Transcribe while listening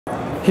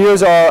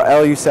Here's our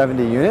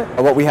LU70 unit.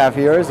 What we have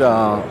here is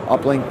an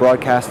uplink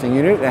broadcasting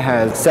unit. It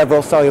has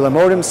several cellular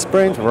modems: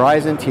 Sprint,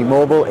 Verizon,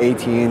 T-Mobile,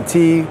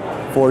 AT&T,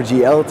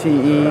 4G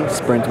LTE,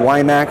 Sprint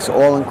WiMAX,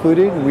 all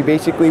included. We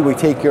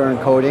take your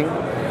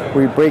encoding,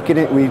 we break it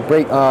in,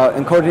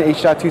 encode it in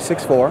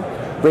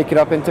H.264, break it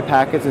up into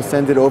packets and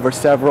send it over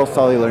several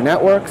cellular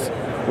networks,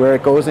 where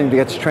it goes and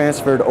gets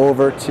transferred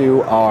over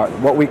to our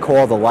what we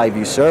call the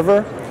LiveU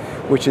server,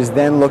 which is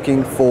then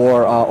looking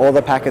for all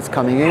the packets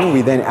coming in.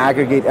 We then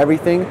aggregate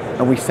everything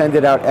and we send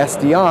it out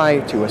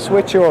SDI to a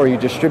switcher, or you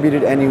distribute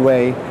it any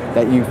way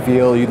that you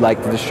feel you'd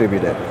like to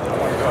distribute it.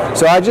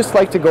 So I'd just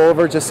like to go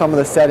over just some of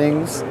the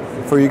settings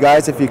for you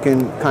guys, if you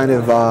can kind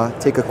of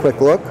take a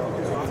quick look.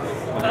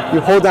 You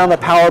hold down the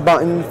power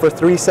button for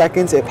 3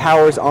 seconds, it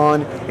powers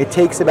on. It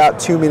takes about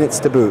 2 minutes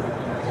to boot.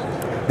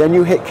 Then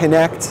you hit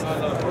connect.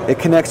 It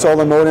connects all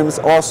the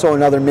modems, also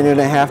another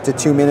 1.5 to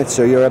 2 minutes,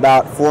 so you're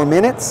about 4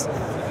 minutes.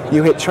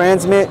 You hit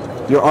transmit,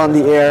 you're on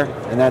the air,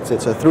 and that's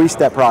it. So a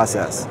 3-step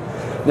process.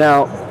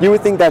 Now, you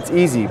would think that's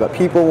easy, but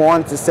people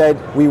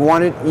we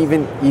want it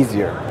even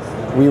easier.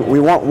 We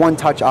want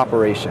one-touch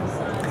operation.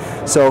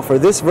 So for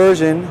this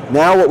version,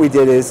 now what we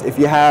did is, if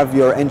you have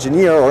your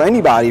engineer or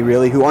anybody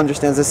really who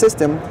understands the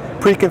system,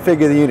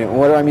 pre-configure the unit. And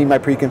what do I mean by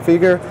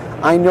pre-configure?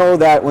 I know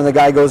that when the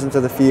guy goes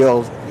into the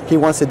field, he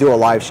wants to do a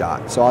live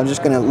shot. So I'm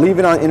just going to leave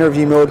it on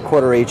interview mode,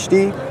 quarter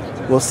HD.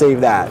 We'll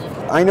save that.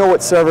 I know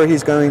what server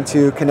he's going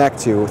to connect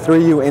to,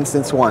 3U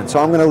instance 1. So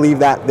I'm going to leave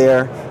that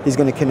there. He's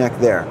going to connect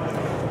there.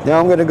 Now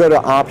I'm going to go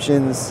to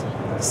options,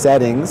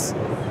 settings,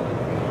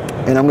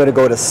 and I'm going to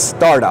go to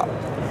startup.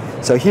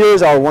 So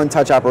here's our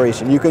one-touch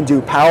operation. You can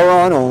do power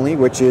on only,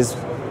 which is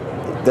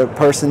the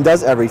person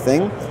does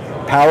everything.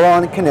 Power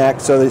on and connect,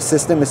 so the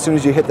system, as soon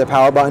as you hit the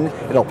power button,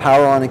 it'll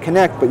power on and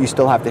connect, but you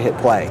still have to hit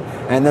play.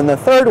 And then the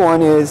third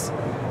one is,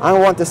 I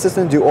want the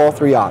system to do all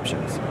 3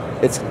 options.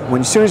 It's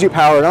as soon as you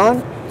power it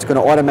on, it's going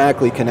to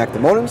automatically connect the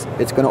modems.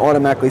 It's going to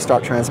automatically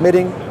start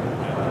transmitting.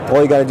 All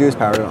you got to do is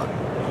power it on.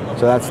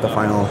 So that's the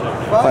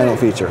final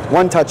feature.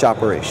 One-touch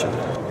operation.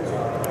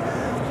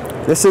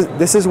 This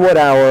is what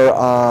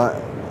our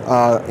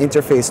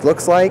interface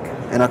looks like,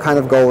 and I'll kind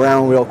of go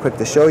around real quick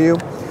to show you.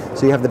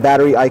 So you have the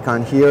battery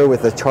icon here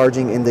with a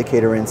charging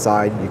indicator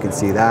inside. You can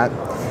see that.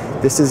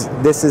 This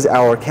is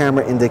our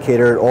camera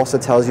indicator. It also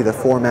tells you the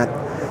format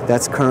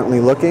that's currently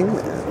looking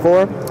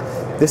for.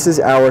 This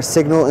is our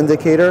signal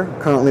indicator.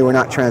 Currently we're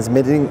not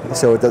transmitting,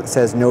 so it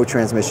says no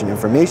transmission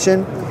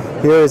information.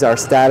 Here is our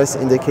status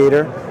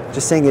indicator,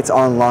 just saying it's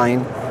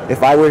online.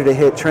 If I were to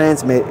hit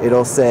transmit,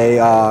 it'll say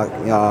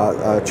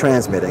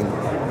transmitting.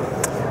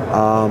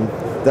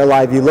 The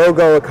LiveU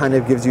logo, it kind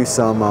of gives you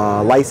some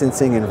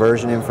licensing and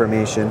version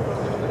information.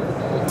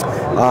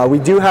 We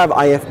do have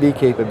IFB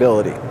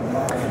capability.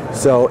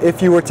 So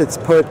if you were to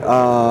put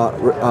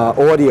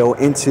audio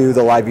into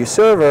the LiveU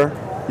server,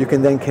 you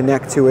can then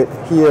connect to it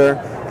here,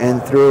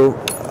 and through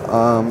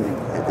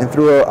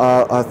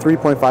a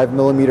 3.5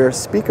 millimeter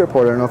speaker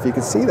port. I don't know if you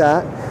can see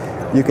that.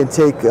 You can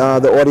take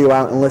the audio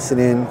out and listen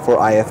in for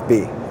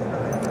IFB.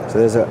 So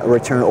there's a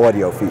return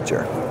audio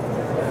feature.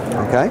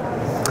 Okay.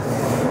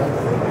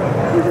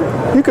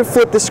 You can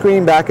flip the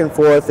screen back and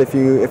forth if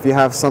you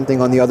have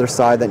something on the other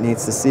side that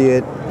needs to see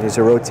it. There's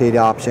a rotate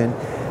option.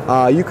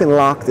 You can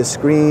lock the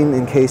screen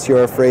in case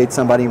you're afraid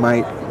somebody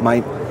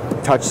might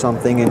touch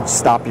something and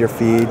stop your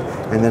feed.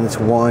 And then it's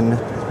 1,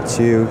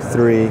 2,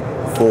 3,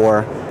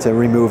 4 to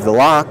remove the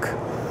lock.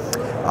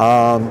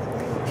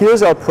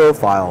 Here's our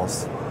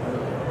profiles.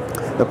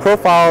 The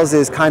profiles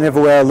is kind of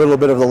where a little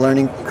bit of the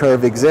learning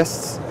curve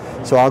exists.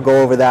 So I'll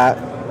go over that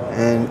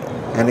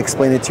and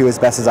explain it to you as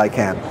best as I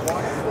can.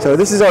 So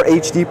this is our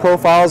HD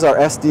profiles. Our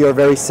SD are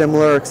very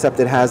similar,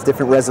 except it has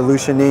different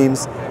resolution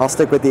names. I'll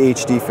stick with the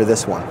HD for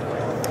this one.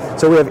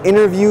 So we have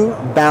interview,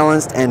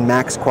 balanced, and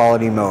max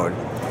quality mode.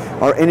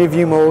 Our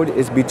interview mode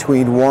is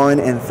between 1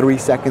 and 3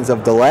 seconds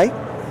of delay.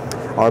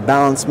 Our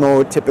balanced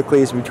mode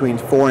typically is between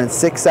 4 and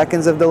 6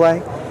 seconds of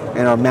delay.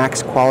 And our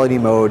max quality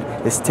mode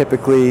is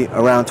typically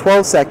around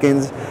 12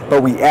 seconds,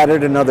 but we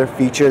added another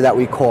feature that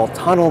we call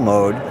tunnel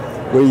mode,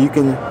 where you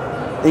can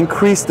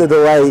increase the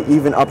delay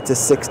even up to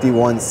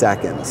 61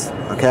 seconds,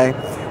 okay?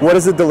 What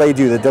does the delay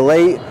do? The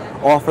delay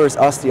offers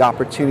us the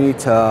opportunity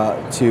to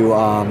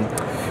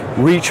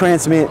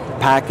retransmit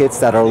packets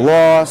that are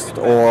lost,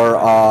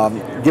 or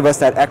give us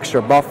that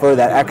extra buffer,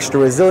 that extra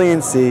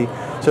resiliency.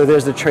 So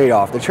there's the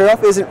trade-off. The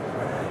trade-off isn't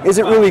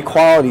really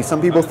quality. Some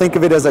people think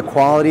of it as a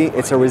quality.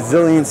 It's a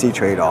resiliency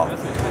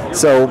trade-off.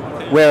 So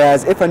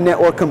whereas if a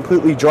network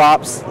completely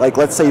drops, like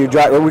let's say you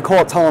drive, or we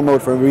call it tunnel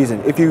mode for a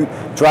reason. If you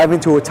drive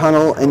into a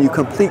tunnel and you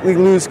completely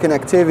lose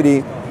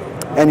connectivity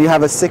and you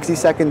have a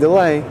 60-second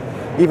delay,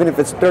 even if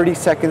it's 30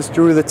 seconds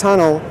through the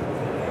tunnel,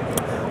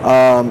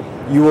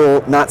 you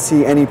will not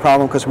see any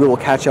problem, because we will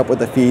catch up with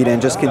the feed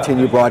and just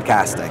continue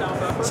broadcasting.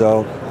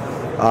 So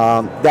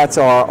that's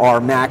our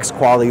max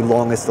quality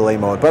longest delay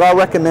mode. But our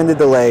recommended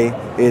delay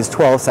is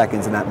 12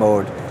 seconds in that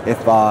mode, if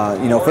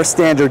for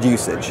standard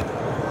usage.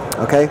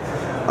 Okay.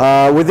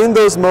 Within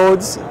those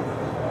modes,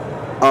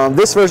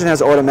 This version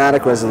has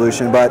automatic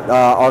resolution, but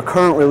our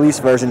current release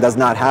version does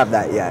not have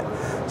that yet.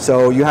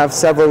 So you have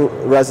several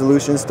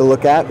resolutions to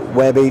look at: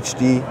 Web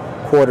HD,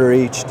 Quarter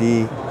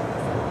HD,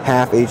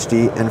 Half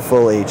HD, and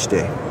Full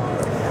HD.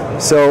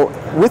 So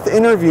with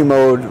interview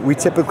mode, we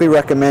typically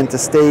recommend to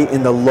stay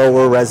in the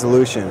lower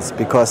resolutions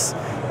because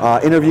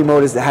interview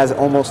mode has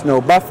almost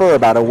no buffer,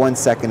 about a 1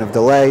 second of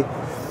delay.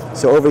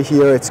 So over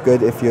here, it's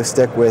good if you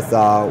stick with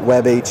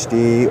Web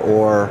HD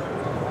or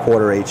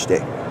Quarter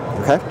HD.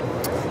 Okay.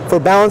 For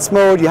balance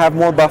mode, you have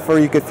more buffer.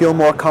 You could feel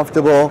more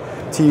comfortable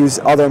to use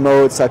other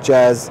modes such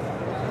as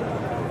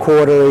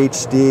Quarter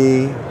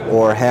HD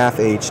or Half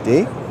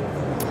HD.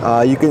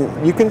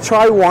 You can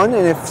try one,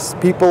 and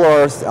if people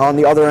are on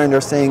the other end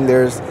are saying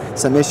there's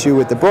some issue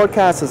with the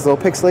broadcast, it's a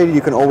little pixelated,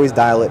 you can always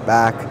dial it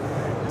back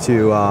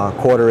to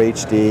Quarter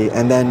HD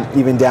and then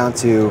even down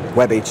to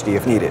Web HD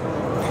if needed.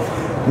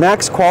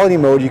 Max quality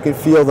mode, you can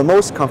feel the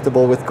most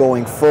comfortable with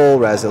going full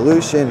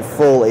resolution,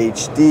 full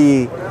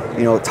HD,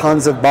 you know,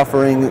 tons of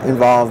buffering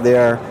involved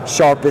there,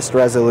 sharpest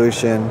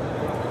resolution.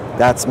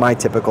 That's my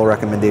typical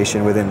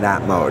recommendation within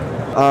that mode.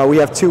 We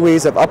have two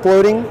ways of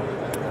uploading.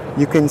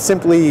 You can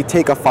simply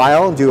take a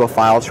file and do a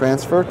file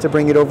transfer to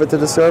bring it over to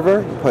the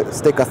server.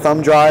 Stick a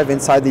thumb drive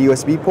inside the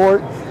USB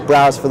port,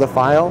 browse for the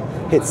file,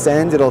 hit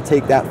send. It'll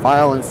take that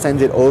file and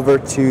send it over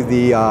to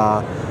the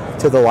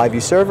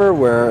LiveU server,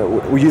 where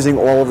we're using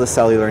all of the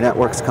cellular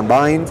networks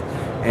combined,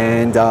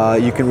 and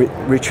you can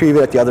retrieve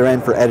it at the other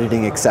end for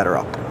editing,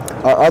 etc.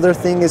 Our other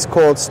thing is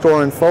called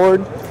store and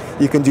forward.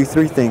 You can do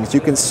three things.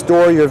 You can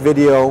store your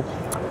video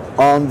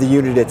on the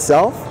unit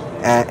itself,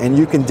 and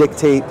you can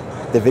dictate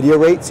the video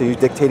rate, so you're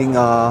dictating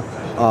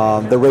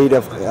the rate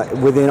of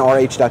within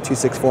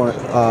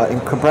RH.264 in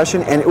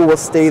compression, and it will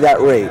stay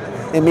that rate.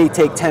 It may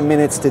take 10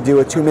 minutes to do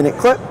a 2-minute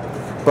clip,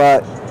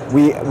 but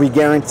we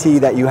guarantee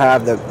that you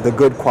have the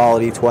good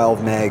quality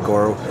 12 meg,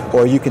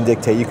 or you can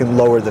dictate, you can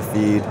lower the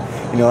feed.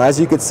 You know, as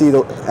you could see,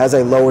 as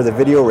I lower the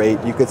video rate,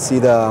 you could see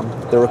the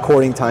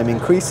recording time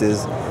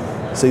increases,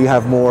 so you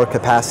have more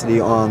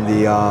capacity on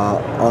the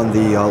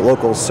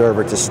local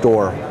server to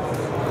store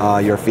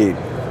your feed.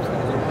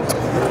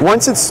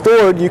 Once it's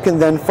stored, you can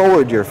then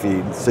forward your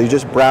feed. So you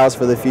just browse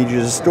for the feed you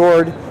just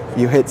stored,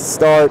 you hit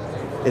start,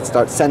 it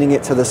starts sending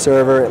it to the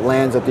server, it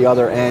lands at the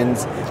other end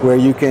where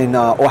you can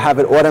or have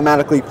it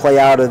automatically play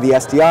out of the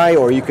SDI,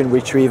 or you can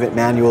retrieve it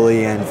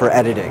manually and for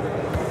editing.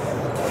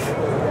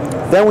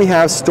 Then we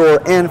have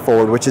store and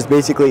forward, which is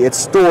basically it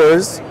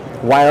stores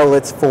while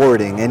it's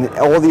forwarding, and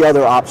all the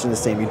other options are the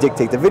same. You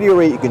dictate the video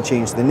rate, you can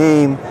change the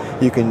name,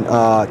 you can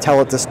tell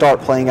it to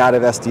start playing out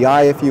of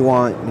SDI if you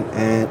want,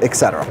 and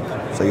etc.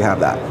 So you have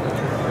that.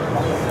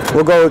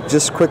 We'll go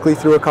just quickly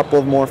through a couple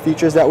of more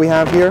features that we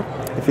have here.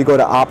 If you go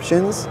to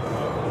options,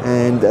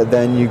 and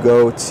then you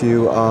go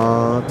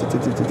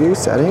to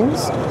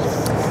settings.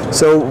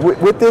 So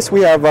with this,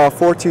 we have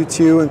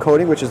 422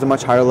 encoding, which is a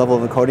much higher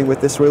level of encoding with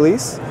this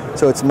release.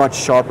 So it's much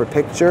sharper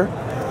picture.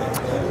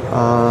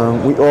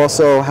 We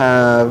also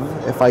have,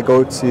 if I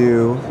go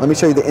to, let me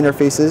show you the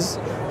interfaces,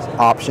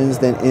 options,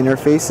 then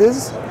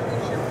interfaces.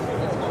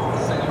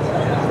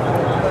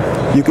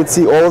 You can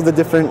see all of the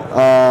different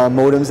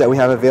modems that we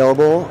have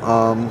available.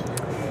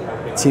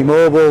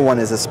 T-Mobile, one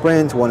is a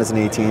Sprint, one is an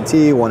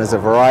AT&T, one is a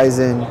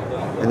Verizon.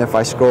 And if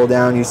I scroll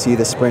down, you see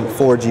the Sprint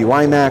 4G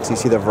WiMAX, you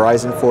see the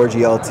Verizon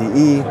 4G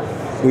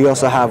LTE. We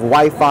also have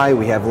Wi-Fi,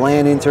 we have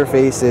LAN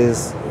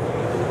interfaces.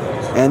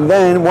 And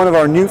then one of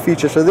our new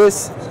features for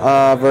this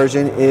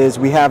version is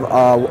we have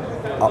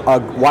a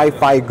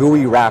Wi-Fi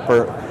GUI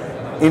wrapper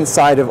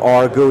inside of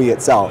our GUI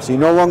itself. So you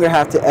no longer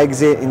have to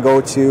exit and go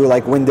to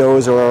like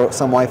Windows or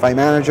some Wi-Fi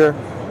manager.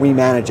 We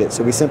manage it.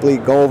 So we simply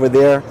go over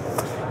there,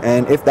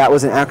 and if that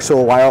was an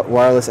actual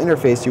wireless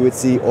interface, you would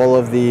see all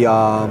of the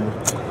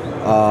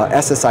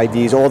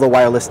SSIDs, all the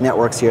wireless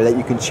networks here that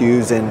you can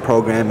choose and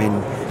program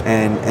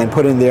and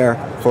put in there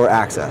for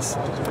access.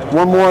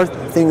 One more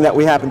thing that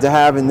we happen to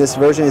have in this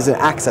version is an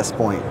access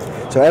point.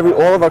 So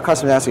all of our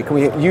customers ask me, can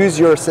we use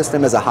your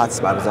system as a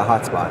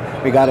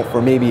hotspot? We got it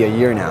for maybe a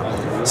year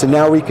now. So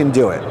now we can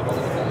do it.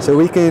 So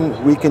we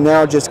can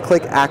now just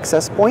click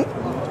access point.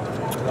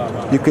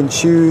 You can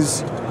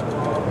choose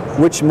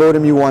which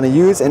modem you want to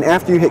use, and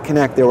after you hit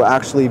connect, there will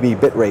actually be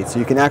bit rate. So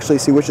you can actually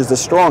see which is the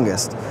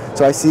strongest.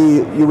 So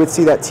you would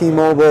see that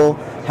T-Mobile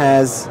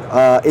has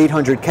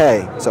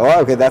 800K. So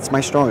okay, that's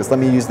my strongest. Let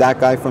me use that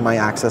guy for my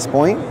access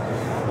point.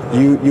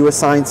 You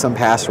assign some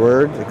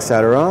password,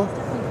 etc.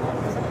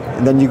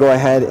 And then you go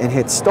ahead and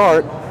hit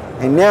start.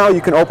 And now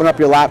you can open up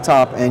your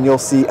laptop and you'll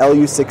see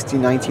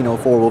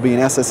LU161904 will be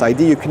an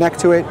SSID. You connect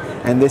to it,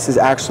 and this is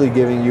actually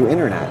giving you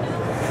internet.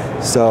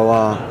 So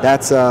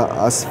that's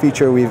a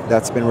feature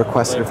that's been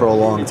requested for a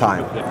long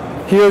time.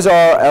 Here's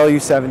our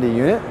LU70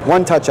 unit,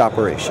 one touch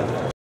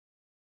operation.